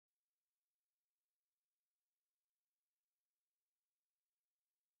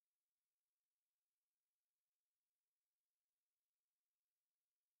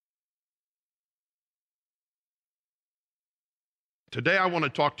Today I want to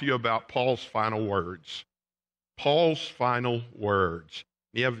talk to you about Paul's final words. Paul's final words.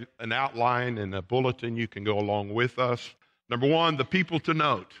 You have an outline and a bulletin you can go along with us. Number one, the people to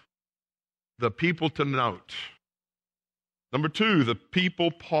note. The people to note. Number two, the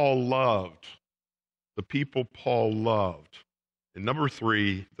people Paul loved. The people Paul loved. And number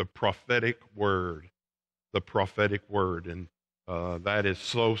three, the prophetic word. The prophetic word. And that is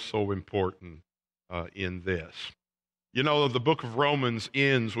so important in this. You know, the book of Romans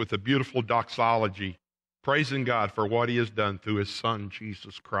ends with a beautiful doxology, praising God for what he has done through his son,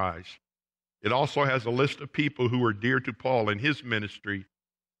 Jesus Christ. It also has a list of people who were dear to Paul in his ministry,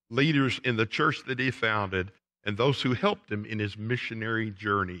 leaders in the church that he founded, and those who helped him in his missionary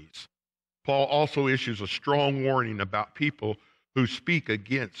journeys. Paul also issues a strong warning about people who speak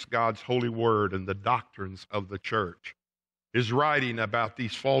against God's holy word and the doctrines of the church. His writing about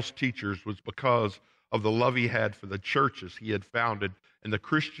these false teachers was because of the love he had for the churches he had founded and the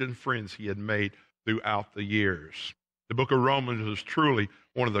Christian friends he had made throughout the years. The book of Romans is truly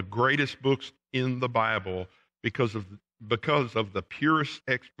one of the greatest books in the Bible because of the purest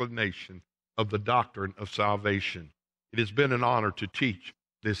explanation of the doctrine of salvation. It has been an honor to teach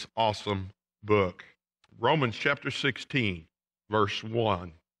this awesome book. Romans chapter 16, verse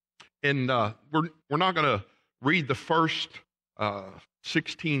 1. And we're not going to read the first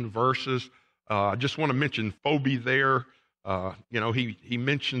 16 verses. I just want to mention Phoebe there. He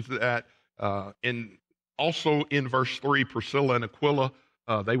mentions that. And also in verse 3, Priscilla and Aquila,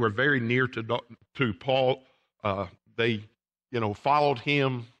 they were very near to Paul. They followed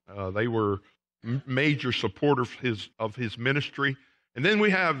him. They were major supporters of his ministry. And then we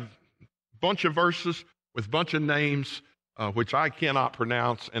have a bunch of verses with a bunch of names, which I cannot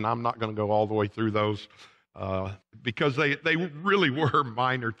pronounce, and I'm not going to go all the way through those because they really were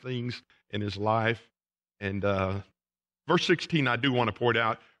minor things in his life. And verse 16, I do want to point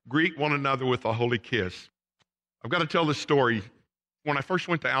out, greet one another with a holy kiss. I've got to tell this story. When I first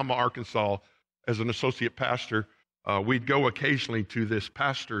went to Alma, Arkansas as an associate pastor, we'd go occasionally to this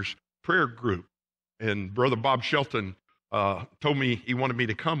pastor's prayer group. And Brother Bob Shelton told me he wanted me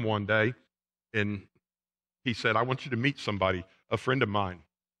to come one day. And he said, I want you to meet somebody, a friend of mine.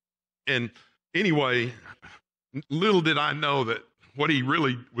 And anyway, little did I know that what he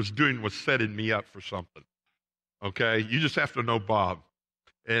really was doing was setting me up for something. Okay? You just have to know Bob.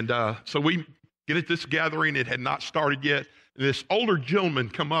 And so we get at this gathering. It had not started yet. And this older gentleman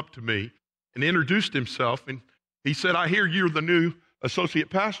come up to me and introduced himself. And he said, I hear you're the new associate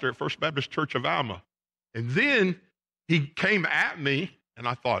pastor at First Baptist Church of Alma. And then he came at me, and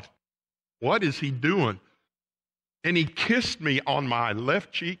I thought, what is he doing? And he kissed me on my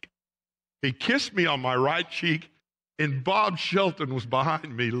left cheek. He kissed me on my right cheek. And Bob Shelton was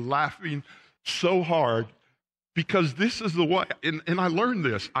behind me laughing so hard because this is the way, and I learned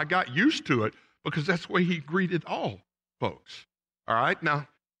this. I got used to it because that's the way he greeted all folks. All right? Now,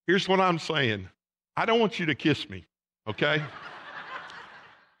 here's what I'm saying. I don't want you to kiss me, okay?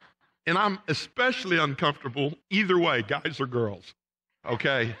 And I'm especially uncomfortable either way, guys or girls,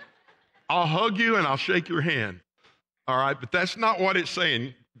 okay? I'll hug you and I'll shake your hand, all right? But that's not what it's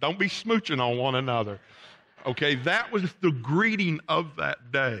saying. Don't be smooching on one another, okay? That was the greeting of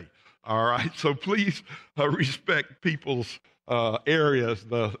that day, all right? So please respect people's areas,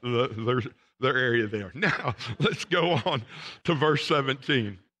 their area there. Now, let's go on to verse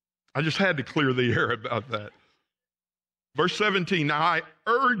 17. I just had to clear the air about that. Verse 17, now I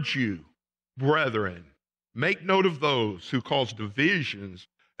urge you, brethren, make note of those who cause divisions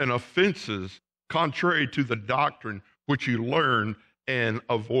and offenses contrary to the doctrine which you learn, and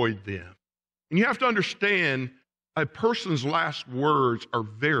avoid them. And you have to understand, a person's last words are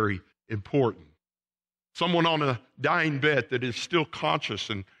very important. Someone on a dying bed that is still conscious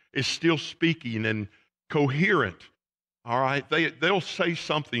and is still speaking and coherent, all right, they'll say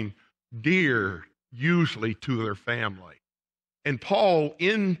something dear, usually to their family. And Paul,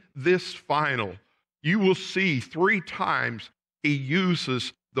 in this final, you will see 3 times he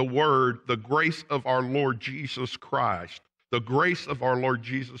uses the word, the grace of our Lord Jesus Christ. The grace of our Lord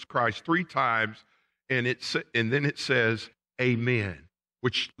Jesus Christ 3 times, and then it says, amen,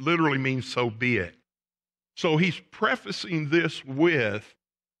 which literally means so be it. So he's prefacing this with,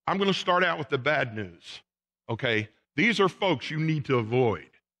 I'm going to start out with the bad news, okay? These are folks you need to avoid.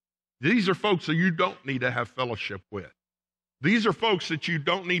 These are folks that you don't need to have fellowship with. These are folks that you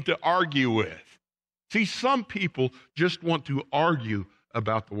don't need to argue with. See, some people just want to argue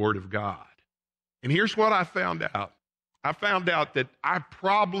about the Word of God. And here's what I found out. I found out that I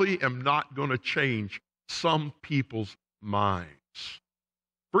probably am not going to change some people's minds.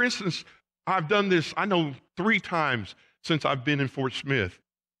 For instance, I've done this, I know 3 times since I've been in Fort Smith.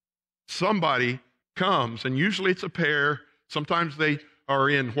 Somebody comes, and usually it's a pair. Sometimes they are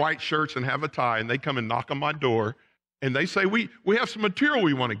in white shirts and have a tie, and they come and knock on my door, and they say, we have some material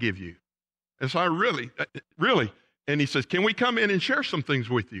we want to give you. And so I really, and he says, can we come in and share some things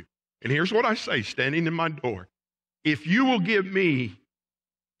with you? And here's what I say, standing in my door. If you will give me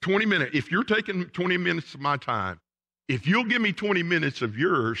 20 minutes, if you're taking 20 minutes of my time, if you'll give me 20 minutes of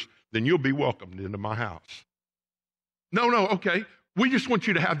yours, then you'll be welcomed into my house. No, okay. We just want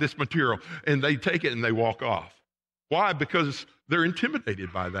you to have this material. And they take it and they walk off. Why? Because they're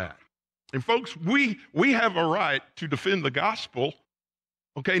intimidated by that. And folks, we have a right to defend the gospel,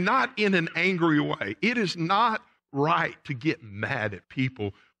 okay, not in an angry way. It is not right to get mad at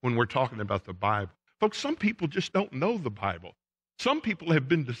people when we're talking about the Bible. Folks, some people just don't know the Bible. Some people have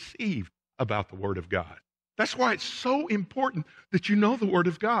been deceived about the Word of God. That's why it's so important that you know the Word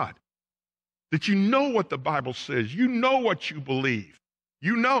of God, that you know what the Bible says, you know what you believe.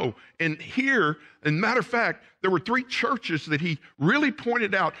 You know, and here, and matter of fact, there were 3 churches that he really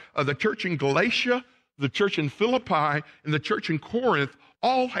pointed out. The church in Galatia, the church in Philippi, and the church in Corinth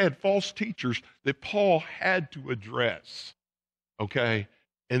all had false teachers that Paul had to address, okay?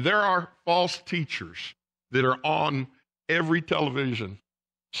 And there are false teachers that are on every television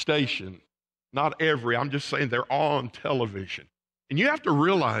station. Not every, I'm just saying they're on television. And you have to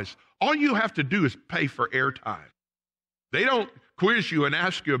realize, all you have to do is pay for airtime. They don't quiz you and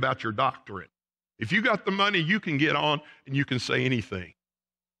ask you about your doctorate. If you got the money, you can get on and you can say anything.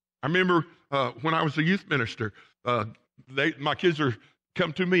 I remember when I was a youth minister, my kids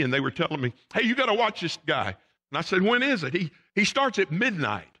come to me and they were telling me, hey, you got to watch this guy. And I said, when is it? He starts at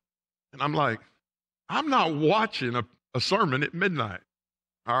midnight. And I'm like, I'm not watching a sermon at midnight.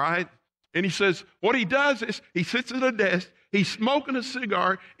 All right? And he says, what he does is he sits at a desk, he's smoking a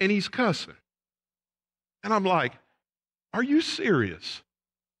cigar, and he's cussing. And I'm like, are you serious?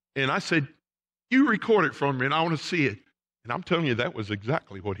 And I said, you record it for me and I want to see it. And I'm telling you, that was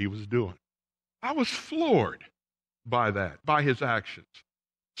exactly what he was doing. I was floored by that, by his actions.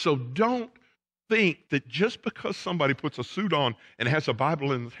 So don't think that just because somebody puts a suit on and has a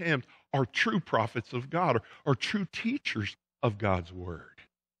Bible in his hand are true prophets of God or true teachers of God's word.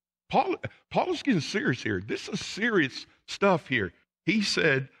 Paul is getting serious here. This is serious stuff here. He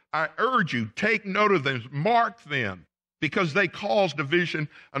said, I urge you, take note of them, mark them, because they cause division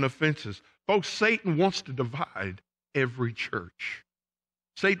and offenses. Folks, Satan wants to divide every church.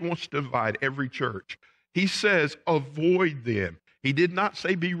 Satan wants to divide every church. He says, avoid them. He did not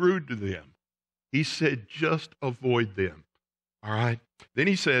say be rude to them. He said, just avoid them. All right? Then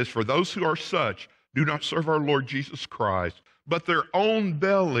he says, for those who are such, do not serve our Lord Jesus Christ, but their own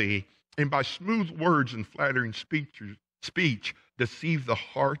belly, and by smooth words and flattering speech deceive the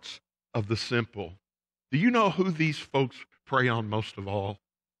hearts of the simple. Do you know who these folks prey on most of all?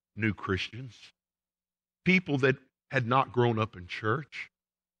 New Christians. People that had not grown up in church.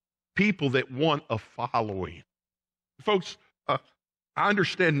 People that want a following. Folks, I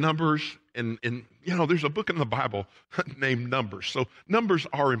understand numbers, and there's a book in the Bible named Numbers. So numbers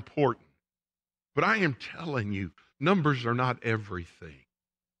are important. But I am telling you, numbers are not everything,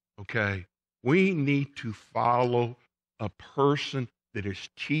 okay? We need to follow a person that is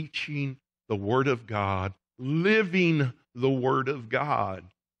teaching the Word of God, living the Word of God.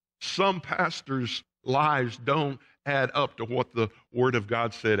 Some pastors' lives don't add up to what the Word of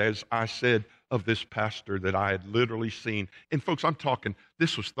God said, as I said of this pastor that I had literally seen. And folks, I'm talking,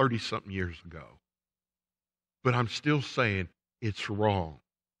 this was 30-something years ago. But I'm still saying it's wrong.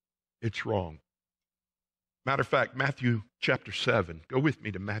 It's wrong. Matter of fact, Matthew chapter 7. Go with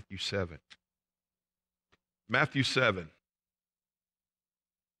me to Matthew 7. Matthew 7.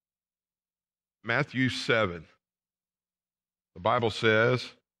 Matthew 7. The Bible says,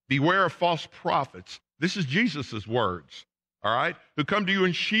 beware of false prophets. This is Jesus' words, all right? Who come to you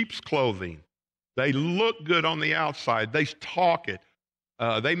in sheep's clothing. They look good on the outside. They talk it.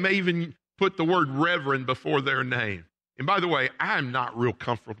 They may even put the word reverend before their name. And by the way, I'm not real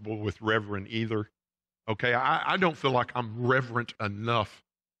comfortable with reverend either. Okay, I don't feel like I'm reverent enough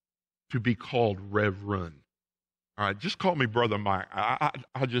to be called reverend. All right, just call me Brother Mike.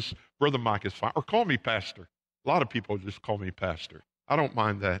 Brother Mike is fine. Or call me pastor. A lot of people just call me pastor. I don't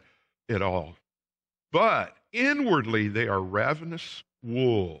mind that at all. But inwardly, they are ravenous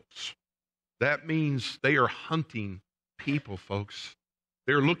wolves. That means they are hunting people, folks.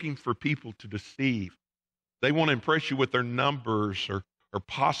 They're looking for people to deceive. They want to impress you with their numbers or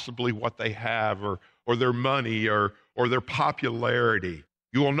possibly what they have or their money or their popularity.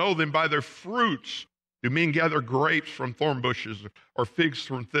 You will know them by their fruits. Do men gather grapes from thorn bushes or figs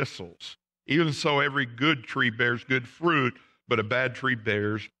from thistles? Even so, every good tree bears good fruit, but a bad tree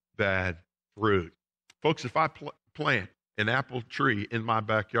bears bad fruit. Folks, if I plant an apple tree in my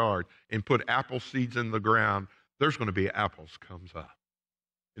backyard and put apple seeds in the ground, there's going to be apples comes up.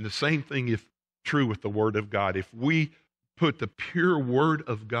 And the same thing is true with the Word of God. If we put the pure Word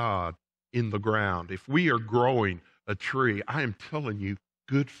of God in the ground, if we are growing a tree, I am telling you,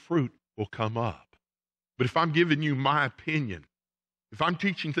 good fruit will come up. But if I'm giving you my opinion, if I'm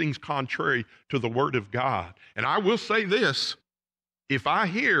teaching things contrary to the Word of God, and I will say this, if I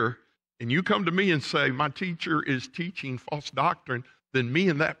hear and you come to me and say, my teacher is teaching false doctrine, then me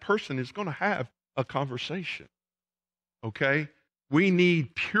and that person is going to have a conversation. Okay? We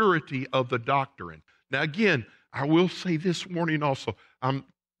need purity of the doctrine. Now, again, I will say this morning also, I'm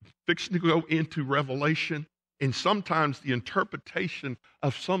fixing to go into Revelation, and sometimes the interpretation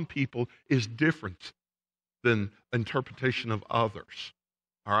of some people is different than interpretation of others.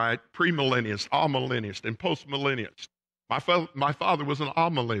 All right? Premillennialists, amillennialists, and postmillennialists. My father was an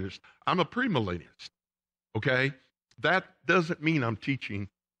amillennialist. I'm a premillennialist. Okay? That doesn't mean I'm teaching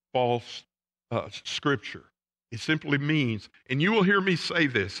false scripture. It simply means, and you will hear me say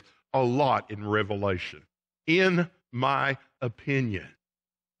this a lot in Revelation, in my opinion.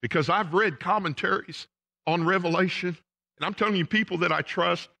 Because I've read commentaries on Revelation, and I'm telling you, people that I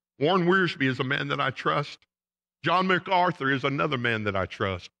trust, Warren Wiersbe is a man that I trust. John MacArthur is another man that I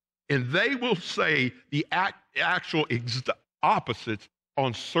trust. And they will say the actual opposites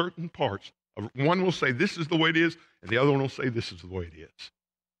on certain parts. One will say this is the way it is, and the other one will say this is the way it is.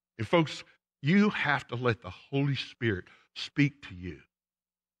 And folks, you have to let the Holy Spirit speak to you.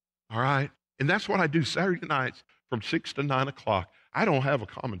 All right? And that's what I do Saturday nights from 6 to 9 o'clock. I don't have a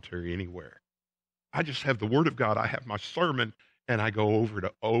commentary anywhere. I just have the Word of God. I have my sermon, and I go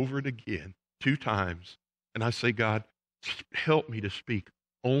over it again 2 times. And I say, God, help me to speak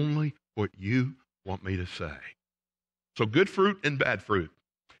only what you want me to say. So good fruit and bad fruit.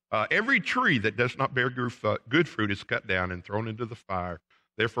 Every tree that does not bear good fruit is cut down and thrown into the fire.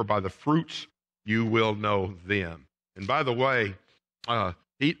 Therefore, by the fruits you will know them. And by the way,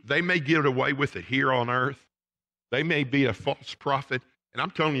 they may get away with it here on earth. They may be a false prophet. And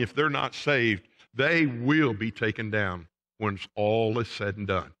I'm telling you, if they're not saved, they will be taken down when all is said and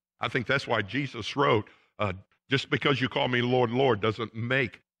done. I think that's why Jesus wrote, just because you call me Lord, Lord, doesn't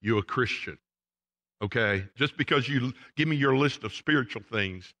make you a Christian. Okay? Just because you give me your list of spiritual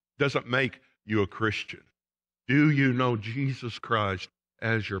things doesn't make you a Christian. Do you know Jesus Christ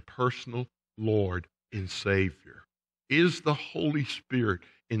as your personal Lord and Savior? Is the Holy Spirit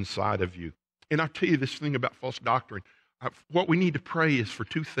inside of you? And I'll tell you this thing about false doctrine. What we need to pray is for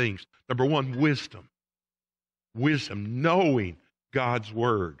 2 things. Number 1, wisdom. Wisdom, knowing God's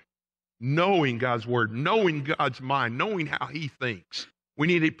Word. Knowing God's Word, knowing God's mind, knowing how He thinks. We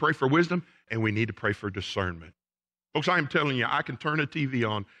need to pray for wisdom, and we need to pray for discernment. Folks, I am telling you, I can turn a TV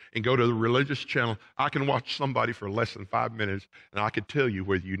on and go to the religious channel. I can watch somebody for less than 5 minutes, and I can tell you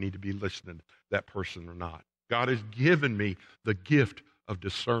whether you need to be listening to that person or not. God has given me the gift of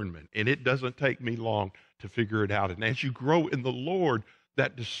discernment, and it doesn't take me long to figure it out. And as you grow in the Lord,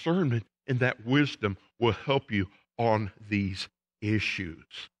 that discernment and that wisdom will help you on these issues.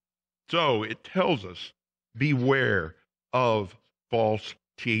 So it tells us, beware of false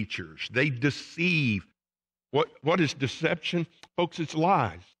teachers. They deceive. What is deception? Folks, it's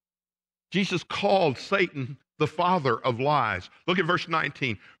lies. Jesus called Satan the father of lies. Look at verse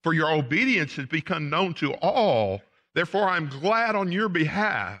 19. For your obedience has become known to all. Therefore, I'm glad on your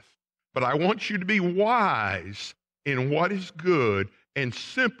behalf. But I want you to be wise in what is good and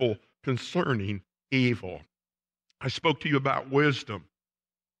simple concerning evil. I spoke to you about wisdom.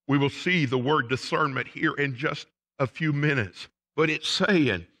 We will see the word discernment here in just a few minutes. But it's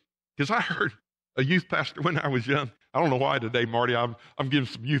saying, because I heard a youth pastor when I was young, I don't know why today, Marty, I'm giving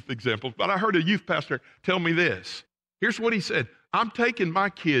some youth examples, but I heard a youth pastor tell me this. Here's what he said. I'm taking my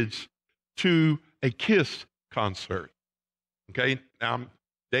kids to a KISS concert. Okay, now I'm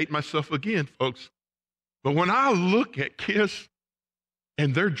dating myself again, folks. But when I look at KISS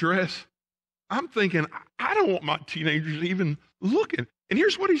and their dress, I'm thinking, I don't want my teenagers even looking. And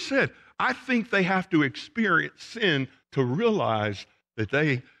here's what he said. I think they have to experience sin to realize that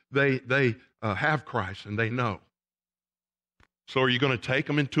they have Christ and they know. So are you going to take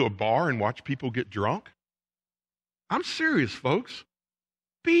them into a bar and watch people get drunk? I'm serious, folks.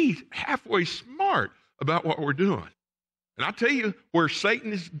 Be halfway smart about what we're doing. And I tell you where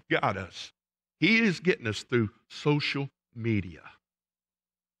Satan has got us. He is getting us through social media.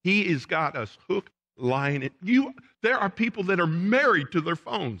 He has got us hook, line, and there are people that are married to their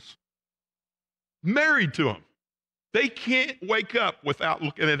phones. Married to them. They can't wake up without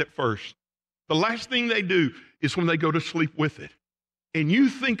looking at it first. The last thing they do is when they go to sleep with it. And you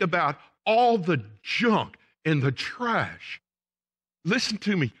think about all the junk and the trash. Listen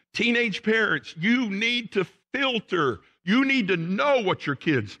to me, teenage parents, you need to filter. You need to know what your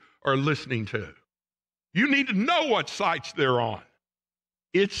kids are listening to. You need to know what sites they're on.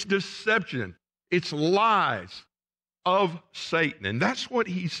 It's deception. It's lies of Satan. And that's what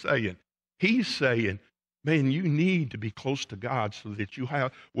he's saying. He's saying, man, you need to be close to God so that you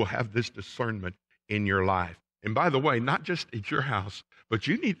will have this discernment in your life. And by the way, not just at your house, but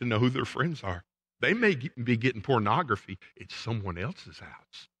you need to know who their friends are. They may be getting pornography at someone else's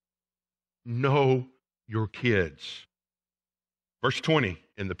house. Know your kids. Verse 20,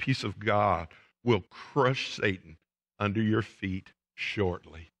 and the peace of God will crush Satan under your feet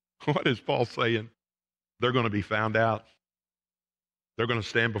shortly. What is Paul saying? They're going to be found out. They're going to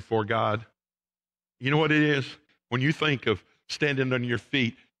stand before God. You know what it is? When you think of standing on your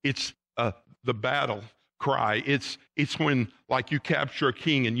feet, it's the battle cry. It's when, like, you capture a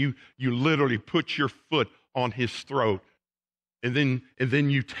king and you literally put your foot on his throat, and then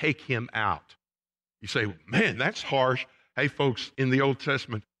you take him out. You say, man, that's harsh. Hey, folks, in the Old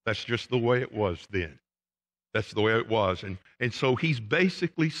Testament, that's just the way it was then. That's the way it was. And so he's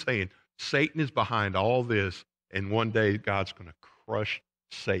basically saying Satan is behind all this, and one day God's going to crush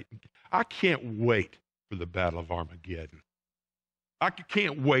Satan. I can't wait for the Battle of Armageddon. I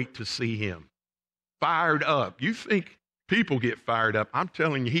can't wait to see him fired up. You think people get fired up? I'm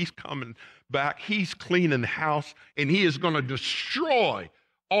telling you, he's coming back. He's cleaning house, and he is going to destroy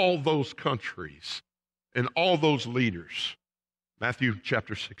all those countries and all those leaders. Matthew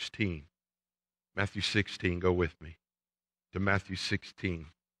chapter 16. Matthew 16, go with me to Matthew 16.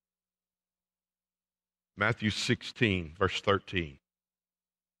 Matthew 16, verse 13.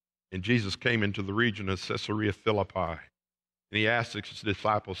 And Jesus came into the region of Caesarea Philippi, and he asked his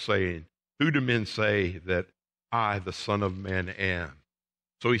disciples, saying, who do men say that I, the Son of Man, am?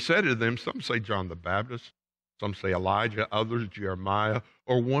 So he said to them, some say John the Baptist, some say Elijah, others Jeremiah,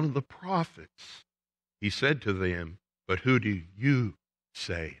 or one of the prophets. He said to them, but who do you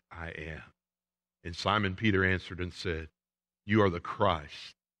say I am? And Simon Peter answered and said, you are the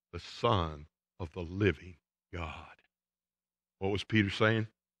Christ, the Son of the living God. What was Peter saying?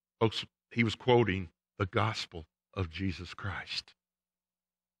 Folks, he was quoting the gospel of Jesus Christ.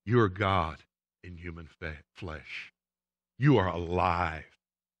 You are God in human flesh. You are alive.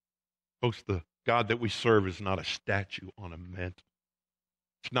 Folks, the God that we serve is not a statue on a mantle.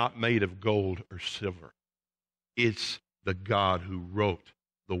 It's not made of gold or silver. It's the God who wrote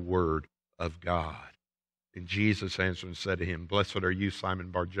the Word of God. And Jesus answered and said to him, blessed are you, Simon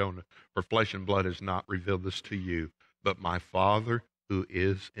Bar-Jonah, for flesh and blood has not revealed this to you, but my Father who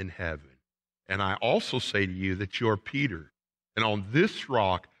is in heaven. And I also say to you that you are Peter, and on this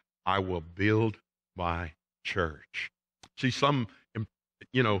rock I will build my church. See, some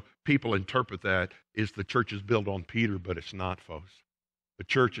people interpret that as the church is built on Peter, but it's not, folks. The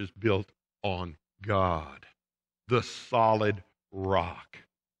church is built on God, the solid rock.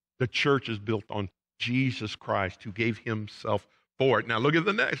 The church is built on Jesus Christ, who gave himself for it. Now look at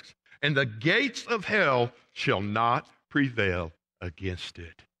the next. And the gates of hell shall not prevail against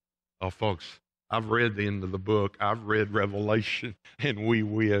it. Oh, folks, I've read the end of the book. I've read Revelation, and we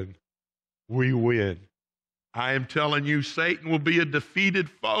win. We win. I am telling you, Satan will be a defeated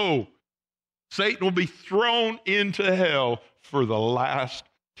foe. Satan will be thrown into hell for the last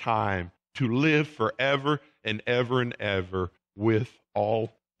time to live forever and ever and ever with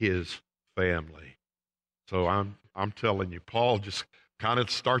all his family. So I'm telling you, Paul just kind of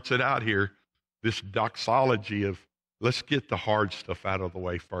starts it out here, this doxology of let's get the hard stuff out of the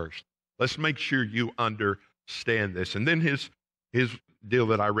way first. Let's make sure you understand this. And then his deal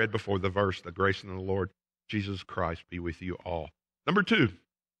that I read before the verse, the grace of the Lord Jesus Christ be with you all. Number two,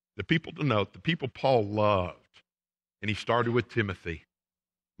 the people to note, the people Paul loved. And he started with Timothy,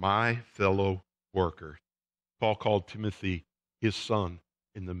 my fellow worker. Paul called Timothy his son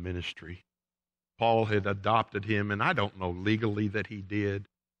in the ministry. Paul had adopted him, and I don't know legally that he did,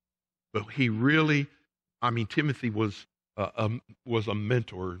 but he really, Timothy was a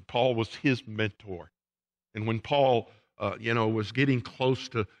mentor. Paul was his mentor. And when Paul, was getting close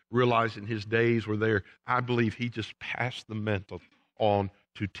to realizing his days were there, I believe he just passed the mantle on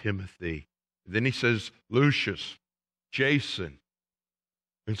to Timothy. Then he says, Lucius, Jason,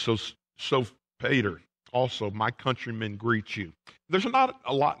 and so Peter, also, my countrymen greet you. There's not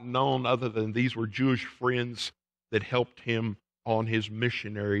a lot known other than these were Jewish friends that helped him on his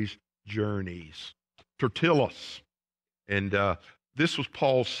missionaries' journeys. Tertullus, and this was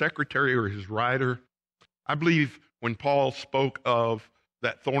Paul's secretary or his writer. I believe when Paul spoke of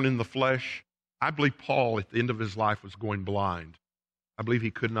that thorn in the flesh, I believe Paul, at the end of his life, was going blind. I believe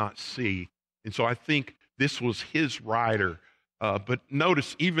he could not see. And so I think this was his writer. But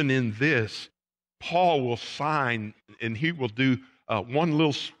notice, even in this, Paul will sign, and he will do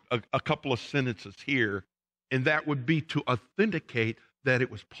a couple of sentences here, and that would be to authenticate that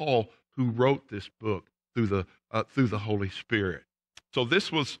it was Paul who wrote this book through the Holy Spirit. So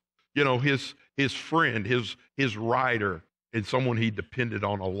this was, his friend, his writer, and someone he depended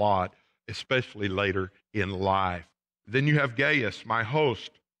on a lot, especially later in life. Then you have Gaius, my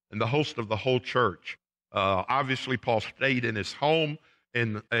host, and the host of the whole church. Obviously, Paul stayed in his home,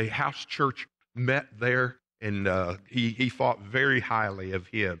 and a house church met there, and he thought very highly of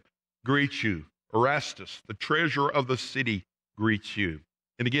him. Greet you. Erastus, the treasurer of the city, greets you.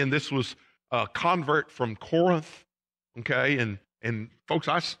 And again, this was a convert from Corinth, okay? And folks,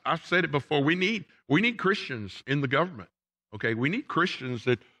 I've said it before, we need Christians in the government, okay? We need Christians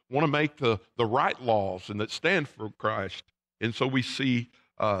that want to make the right laws and that stand for Christ. And so we see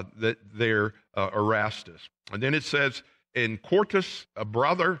that there, Erastus. And then it says, in Quartus, a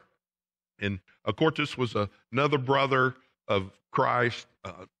brother, and Quartus was another brother of Christ.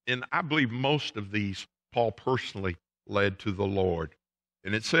 And I believe most of these Paul personally led to the Lord.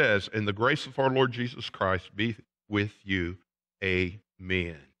 And it says, and the grace of our Lord Jesus Christ be with you.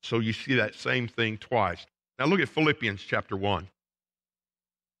 Amen. So you see that same thing twice. Now look at Philippians chapter 1.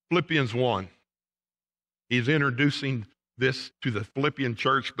 Philippians 1. He's introducing this to the Philippian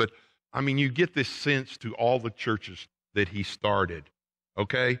church, but I mean, you get this sense to all the churches that he started.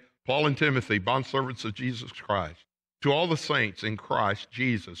 Okay? Paul and Timothy, bondservants of Jesus Christ, to all the saints in Christ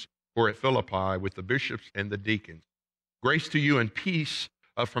Jesus who are at Philippi with the bishops and the deacons. Grace to you and peace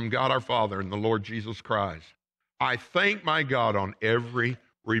from God our Father and the Lord Jesus Christ. I thank my God on every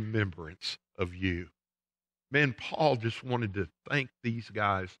remembrance of you. Man, Paul just wanted to thank these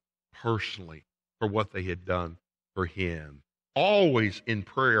guys personally for what they had done for him. Always in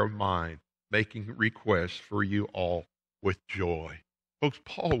prayer of mine, making requests for you all with joy. Folks,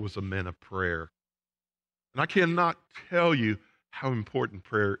 Paul was a man of prayer. And I cannot tell you how important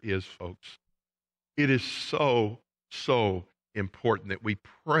prayer is, folks. It is so, so important that we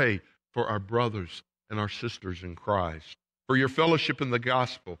pray for our brothers and our sisters in Christ, for your fellowship in the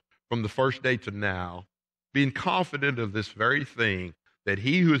gospel from the first day to now, being confident of this very thing, that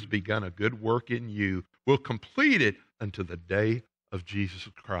he who has begun a good work in you will complete it unto the day of Jesus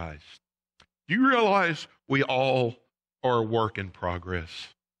Christ. Do you realize we all are a work in progress?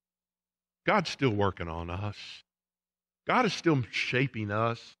 God's still working on us. God is still shaping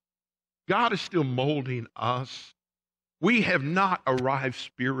us. God is still molding us. We have not arrived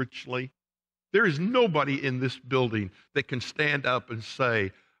spiritually. There is nobody in this building that can stand up and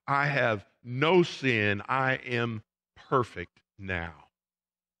say, I have no sin. I am perfect now.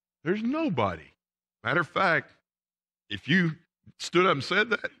 There's nobody. Matter of fact, if you stood up and said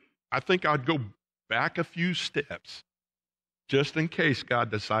that, I think I'd go back a few steps just in case God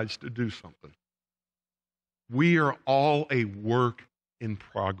decides to do something. We are all a work in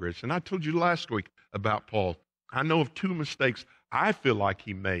progress. And I told you last week about Paul. I know of two mistakes I feel like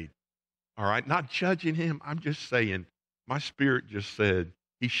he made. All right, not judging him. I'm just saying my spirit just said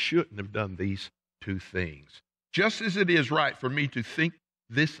he shouldn't have done these two things. Just as it is right for me to think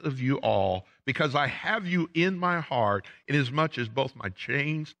this of you all, because I have you in my heart, inasmuch as both my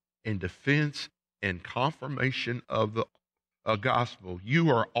chains and defense and confirmation of the gospel, you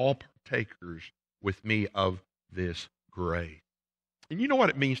are all partakers with me of this grace. And you know what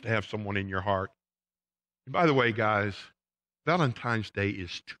it means to have someone in your heart? And by the way, guys, Valentine's Day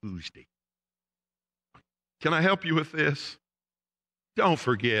is Tuesday. Can I help you with this? Don't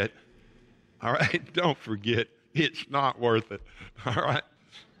forget. All right? Don't forget. It's not worth it. All right?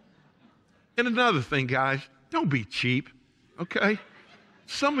 And another thing, guys, don't be cheap. Okay?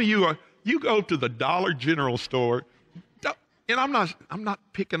 Some of you go to the Dollar General store, and I'm not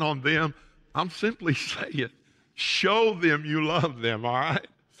picking on them. I'm simply saying, show them you love them, all right?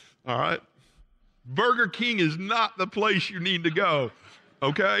 All right? Burger King is not the place you need to go,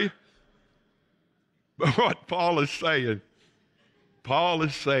 okay? But what Paul is saying,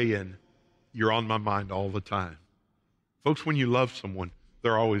 you're on my mind all the time. Folks, when you love someone,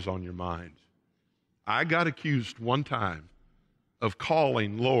 they're always on your mind. I got accused one time of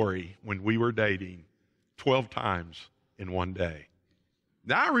calling Lori when we were dating 12 times in one day.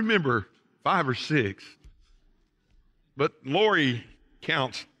 Now, I remember 5 or 6, but Lori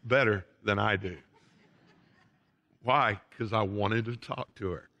counts better than I do. Why? Because I wanted to talk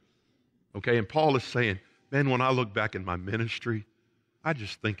to her. Okay, and Paul is saying, man, when I look back in my ministry, I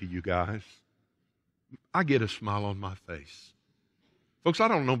just think of you guys. I get a smile on my face. Folks, I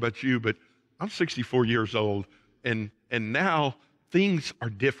don't know about you, but I'm 64 years old, and now things are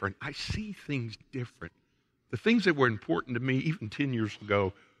different. I see things different. The things that were important to me even 10 years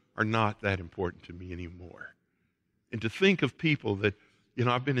ago are not that important to me anymore. And to think of people that,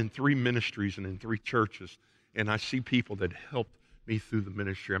 I've been in 3 ministries and in 3 churches, and I see people that helped me through the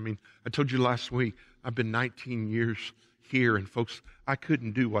ministry. I mean, I told you last week, I've been 19 years here, and folks, I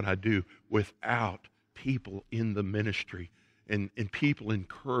couldn't do what I do without people in the ministry, and people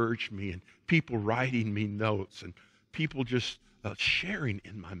encourage me, and people writing me notes, and people just sharing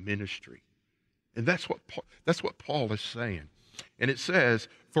in my ministry. And that's what Paul is saying. And it says,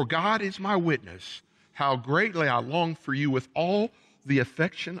 "For God is my witness, how greatly I long for you with all the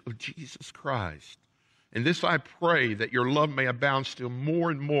affection of Jesus Christ. And this I pray, that your love may abound still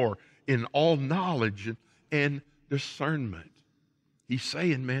more and more in all knowledge and discernment." He's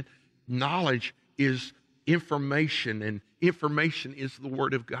saying, man, knowledge is information, and information is the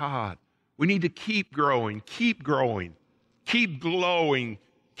Word of God. We need to keep growing, keep glowing,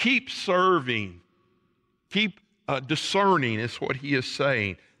 keep serving, keep discerning, is what he is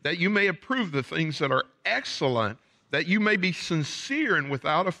saying, that you may approve the things that are excellent, that you may be sincere and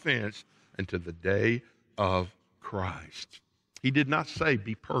without offense unto the day of Christ. He did not say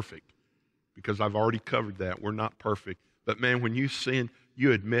be perfect, because I've already covered that. We're not perfect. But man, when you sin,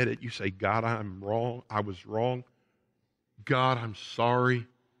 you admit it. You say, God, I'm wrong. I was wrong. God, I'm sorry.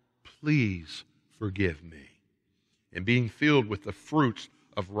 Please forgive me. And being filled with the fruits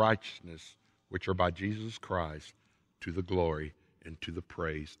of righteousness, which are by Jesus Christ, to the glory and to the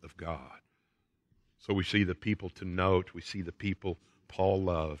praise of God. So we see the people to note. We see the people Paul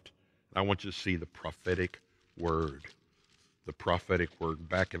loved. I want you to see the prophetic word. The prophetic word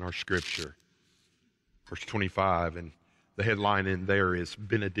back in our scripture. Verse 25, and the headline in there is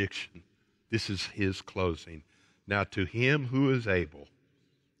benediction. This is his closing. Now to him who is able,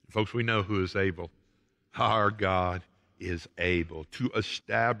 folks, we know who is able. Our God is able to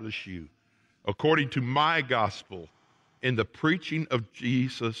establish you according to my gospel in the preaching of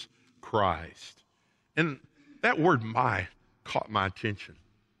Jesus Christ. And that word "my" caught my attention.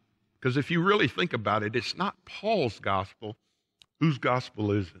 Because if you really think about it, it's not Paul's gospel. Whose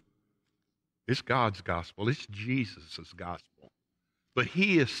gospel is it? It's God's gospel. It's Jesus' gospel. But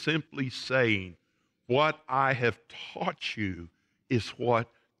he is simply saying, what I have taught you is what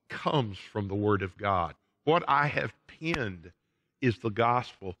comes from the Word of God. What I have penned is the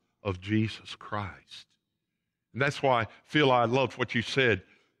gospel of Jesus Christ. And that's why, Phil, I loved what you said,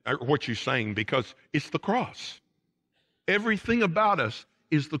 what you're saying, because it's the cross. Everything about us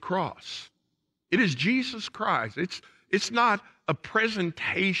is the cross. It is Jesus Christ. It's not a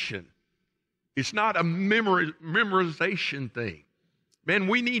presentation. It's not a memorization thing. Man,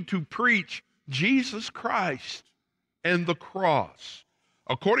 we need to preach Jesus Christ and the cross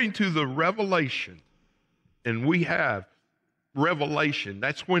according to the revelation. And we have revelation.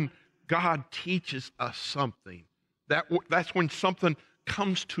 That's when God teaches us something. That's when something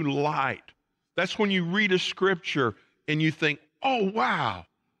comes to light. That's when you read a scripture and you think, oh, wow,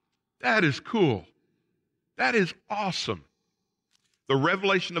 that is cool. That is awesome. The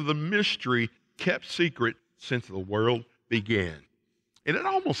revelation of the mystery kept secret since the world began. And it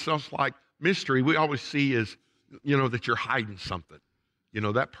almost sounds like mystery we always see is, that you're hiding something.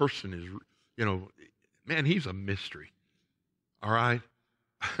 That person is, man, he's a mystery. All right?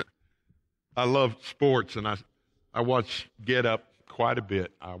 I love sports, and I watch Get Up quite a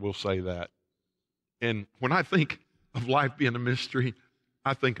bit, I will say that. And when I think of life being a mystery,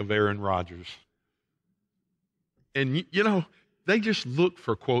 I think of Aaron Rodgers. And, they just look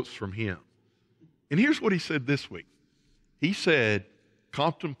for quotes from him. And here's what he said this week. He said,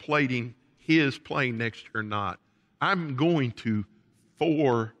 contemplating his playing next year or not, I'm going to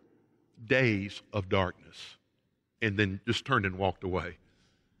 4 days of darkness. And then just turned and walked away.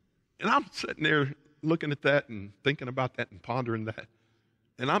 And I'm sitting there looking at that and thinking about that and pondering that.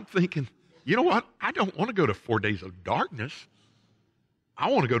 And I'm thinking, you know what? I don't want to go to 4 days of darkness. I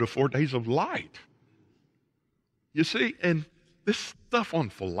want to go to 4 days of light. You see, and this stuff on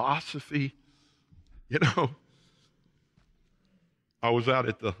philosophy, I was out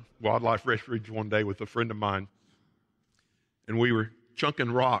at the Wildlife Refuge one day with a friend of mine, and we were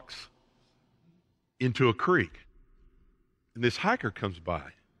chunking rocks into a creek. And this hiker comes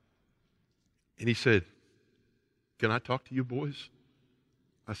by, and he said, can I talk to you boys?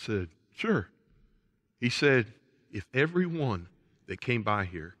 I said, sure. He said, if everyone that came by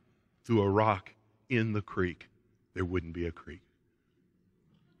here threw a rock in the creek, there wouldn't be a creek.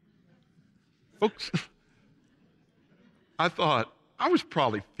 Folks, I thought, I was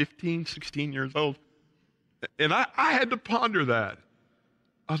probably 15, 16 years old, and I had to ponder that.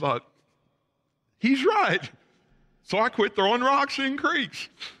 I thought, He's right. So I quit throwing rocks in creeks.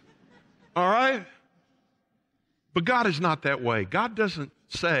 All right? But God is not that way. God doesn't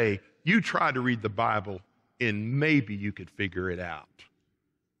say, you try to read the Bible and maybe you could figure it out.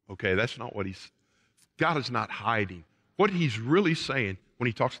 Okay, that's not what God is not hiding. What he's really saying when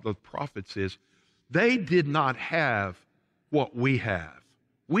he talks to the prophets is, they did not have what we have.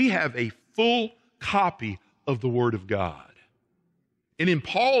 We have a full copy of the Word of God. And in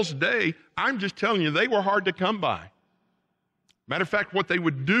Paul's day, I'm just telling you, they were hard to come by. Matter of fact, what they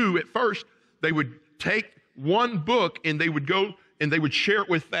would do at first, they would take one book and they would go and they would share it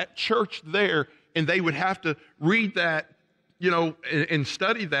with that church there, and they would have to read that, and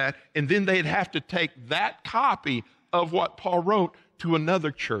study that, and then they'd have to take that copy of what Paul wrote to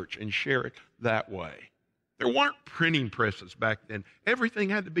another church and share it that way. There weren't printing presses back then. Everything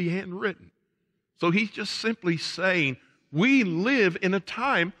had to be handwritten. So he's just simply saying, we live in a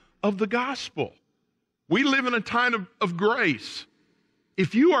time of the gospel. We live in a time of grace.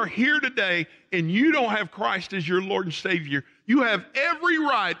 If you are here today and you don't have Christ as your Lord and Savior, you have every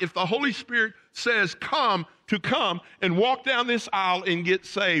right, if the Holy Spirit says come, to come and walk down this aisle and get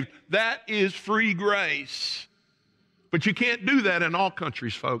saved. That is free grace. But you can't do that in all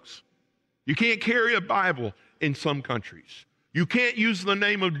countries, folks. You can't carry a Bible in some countries. You can't use the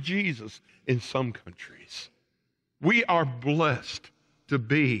name of Jesus in some countries. We are blessed to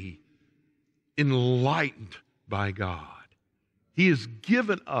be enlightened by God. He has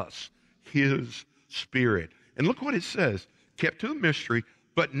given us His Spirit. And look what it says, kept to the mystery,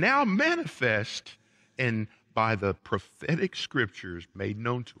 but now manifest and by the prophetic scriptures made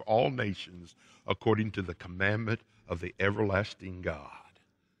known to all nations according to the commandment of the everlasting God.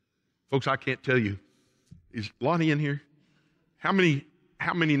 Folks, I can't tell you, is Lonnie in here? How many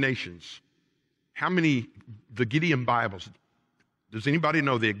nations? How many, the Gideon Bibles? Does anybody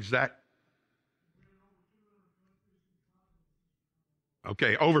know the exact?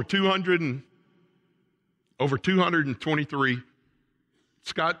 Okay, over 223.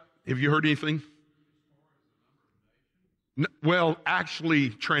 Scott, have you heard anything? Well, actually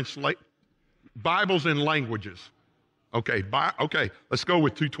translate Bibles and languages. Okay, let's go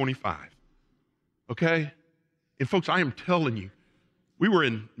with 225. Okay? And folks, I am telling you, we were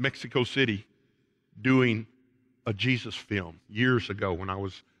in Mexico City doing a Jesus film years ago when I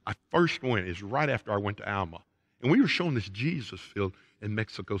first went, is right after I went to Alma. And we were showing this Jesus film in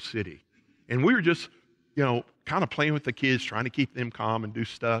Mexico City. And we were just, kind of playing with the kids, trying to keep them calm and do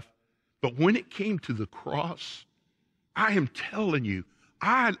stuff. But when it came to the cross, I am telling you,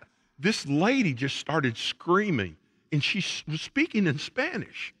 this lady just started screaming, and she was speaking in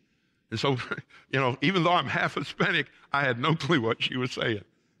Spanish. And so, even though I'm half Hispanic, I had no clue what she was saying.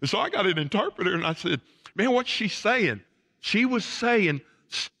 And so I got an interpreter, and I said, man, what's she saying? She was saying,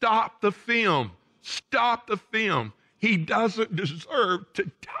 stop the film. Stop the film. He doesn't deserve to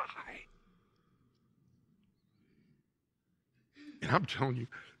die. And I'm telling you,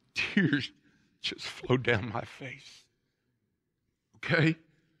 tears just flowed down my face. Okay?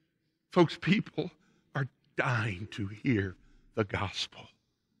 Folks, people are dying to hear the gospel.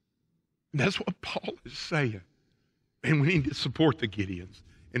 And that's what Paul is saying. And we need to support the Gideons.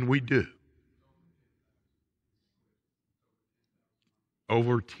 And we do.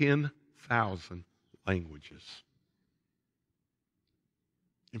 Over 10,000 languages.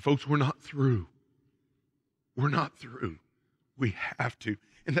 And folks, we're not through. We're not through. We have to.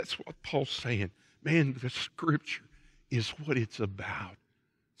 And that's what Paul's saying. Man, the scripture is what it's about.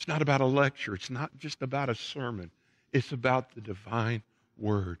 It's not about a lecture. It's not just about a sermon. It's about the divine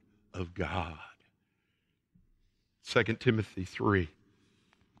word of God. 2 Timothy 3.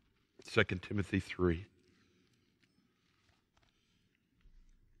 2 Timothy 3.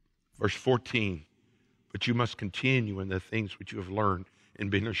 Verse 14. But you must continue in the things which you have learned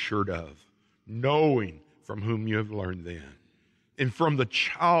and been assured of, knowing from whom you have learned them. And from the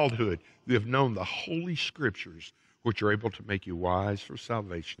childhood you have known the holy scriptures, which are able to make you wise for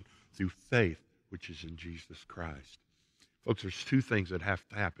salvation through faith, which is in Jesus Christ. Folks, there's two things that have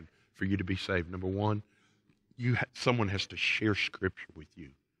to happen for you to be saved. Number one, someone has to share scripture with you.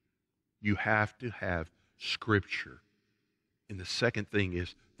 You have to have scripture. And the second thing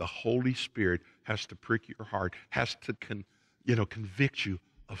is the Holy Spirit has to prick your heart, has to convict you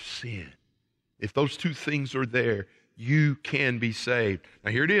of sin. If those two things are there, you can be saved. Now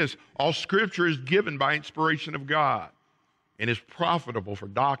here it is. All scripture is given by inspiration of God and is profitable for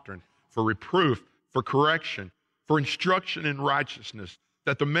doctrine, for reproof, for correction, for instruction in righteousness,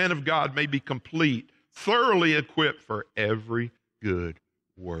 that the man of God may be complete, thoroughly equipped for every good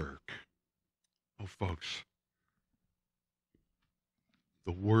work. Oh, folks,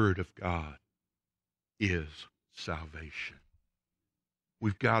 the Word of God is salvation.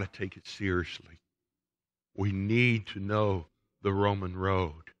 We've got to take it seriously. We need to know the Roman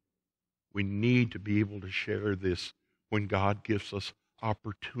road. We need to be able to share this when God gives us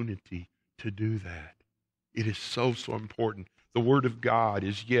opportunity to do that. It is so, so important. The Word of God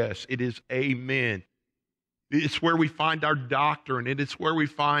is yes. It is amen. It's where we find our doctrine, and it's where we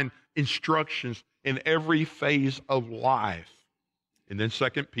find instructions in every phase of life. And then 2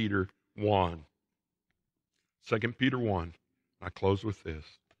 Peter 1. 2 Peter 1. I close with this.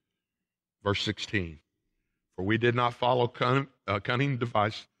 Verse 16. For we did not follow cunning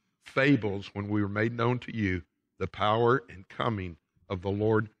device fables when we were made known to you the power and coming of the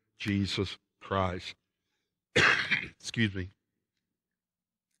Lord Jesus Christ. Excuse me.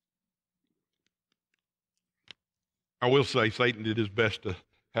 I will say Satan did his best to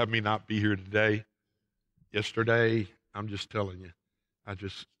have me not be here today. Yesterday, I'm just telling you, I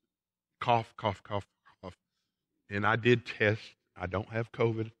just cough. And I did test. I don't have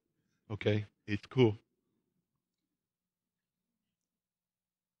COVID. Okay, it's cool.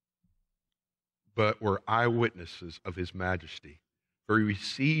 But we're eyewitnesses of his majesty. For he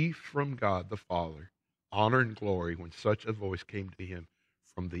received from God the Father honor and glory when such a voice came to him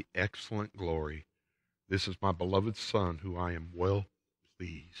from the excellent glory. This is my beloved Son, who I am well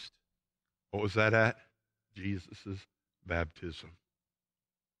pleased. What was that at? Jesus' baptism.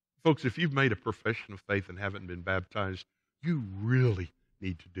 Folks, if you've made a profession of faith and haven't been baptized, you really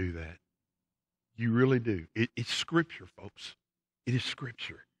need to do that. You really do. It's Scripture, folks. It is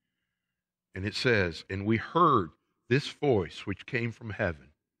Scripture. And it says, and we heard this voice which came from heaven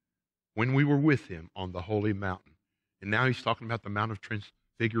when we were with him on the holy mountain. And now he's talking about the Mount of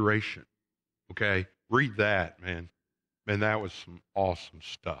Transfiguration. Okay? Read that, man. Man, that was some awesome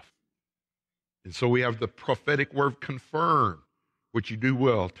stuff. And so we have the prophetic word confirmed, which you do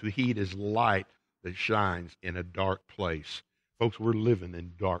well to heed as light that shines in a dark place. Folks, we're living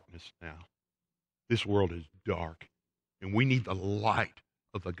in darkness now. This world is dark, and we need the light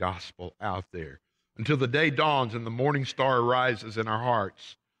of the gospel out there until the day dawns and the morning star arises in our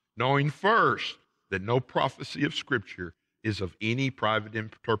hearts, knowing first that no prophecy of Scripture is of any private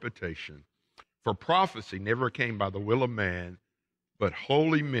interpretation. For prophecy never came by the will of man, but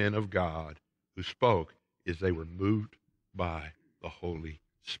holy men of God who spoke as they were moved by the Holy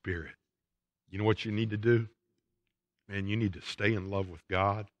Spirit. You know what you need to do? Man, you need to stay in love with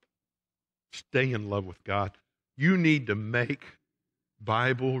God. Stay in love with God. You need to make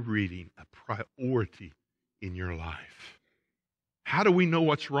Bible reading a priority in your life. How do we know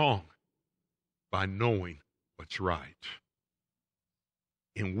what's wrong? By knowing what's right.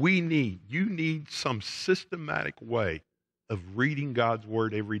 And you need some systematic way of reading God's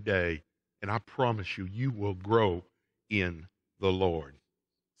Word every day. And I promise you, you will grow in the Lord.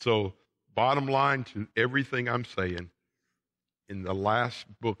 So, bottom line to everything I'm saying, in the last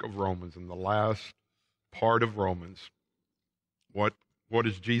book of Romans, in the last part of Romans, what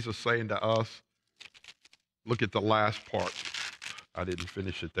is Jesus saying to us? Look at the last part. I didn't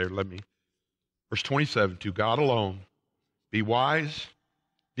finish it there. Verse 27, to God alone, be wise,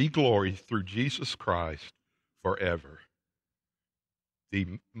 be glory through Jesus Christ forever.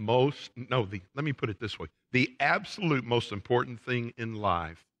 Let me put it this way. The absolute most important thing in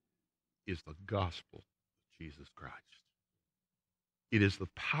life is the gospel of Jesus Christ. It is the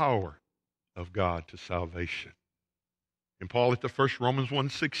power of God to salvation. And Paul at the first Romans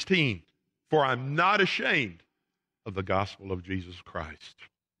 1:16, for I'm not ashamed of the gospel of Jesus Christ.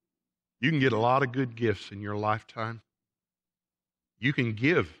 You can get a lot of good gifts in your lifetime. You can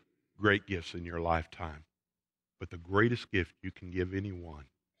give great gifts in your lifetime. But the greatest gift you can give anyone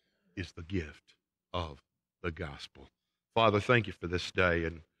is the gift of the gospel. Father, thank you for this day.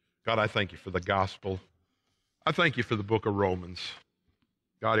 And God, I thank you for the gospel. I thank you for the book of Romans.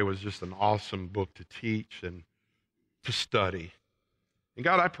 God, it was just an awesome book to teach and to study. And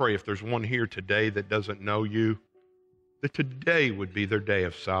God, I pray if there's one here today that doesn't know you, that today would be their day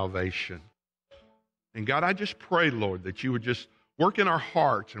of salvation. And God, I just pray, Lord, that you would just work in our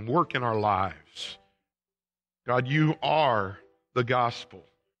hearts and work in our lives. God, you are the gospel.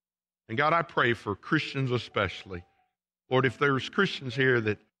 And God, I pray for Christians especially. Lord, if there's Christians here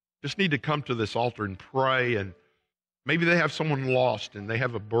that just need to come to this altar and pray, and maybe they have someone lost and they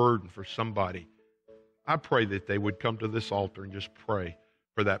have a burden for somebody, I pray that they would come to this altar and just pray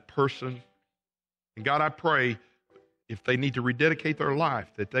for that person. And God, I pray if they need to rededicate their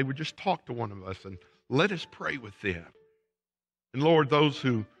life, that they would just talk to one of us and let us pray with them. And Lord, those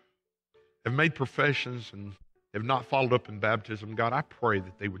who have made professions and have not followed up in baptism, God, I pray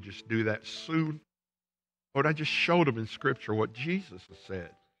that they would just do that soon. Lord, I just showed them in Scripture what Jesus has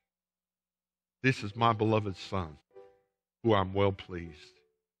said. This is my beloved Son, who I'm well pleased.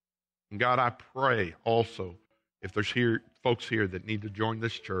 And God, I pray also, if there's folks here that need to join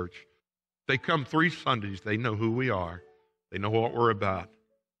this church, they come 3 Sundays, they know who we are. They know what we're about.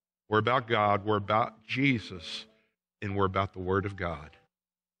 We're about God, we're about Jesus, and we're about the Word of God.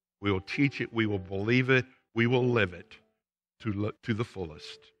 We will teach it, we will believe it, we will live it to the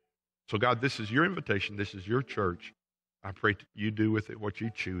fullest. So God, this is your invitation, this is your church. I pray you do with it what you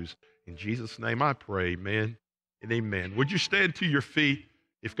choose. In Jesus' name I pray, amen and amen. Would you stand to your feet?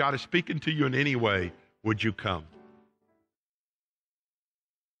 If God is speaking to you in any way, would you come?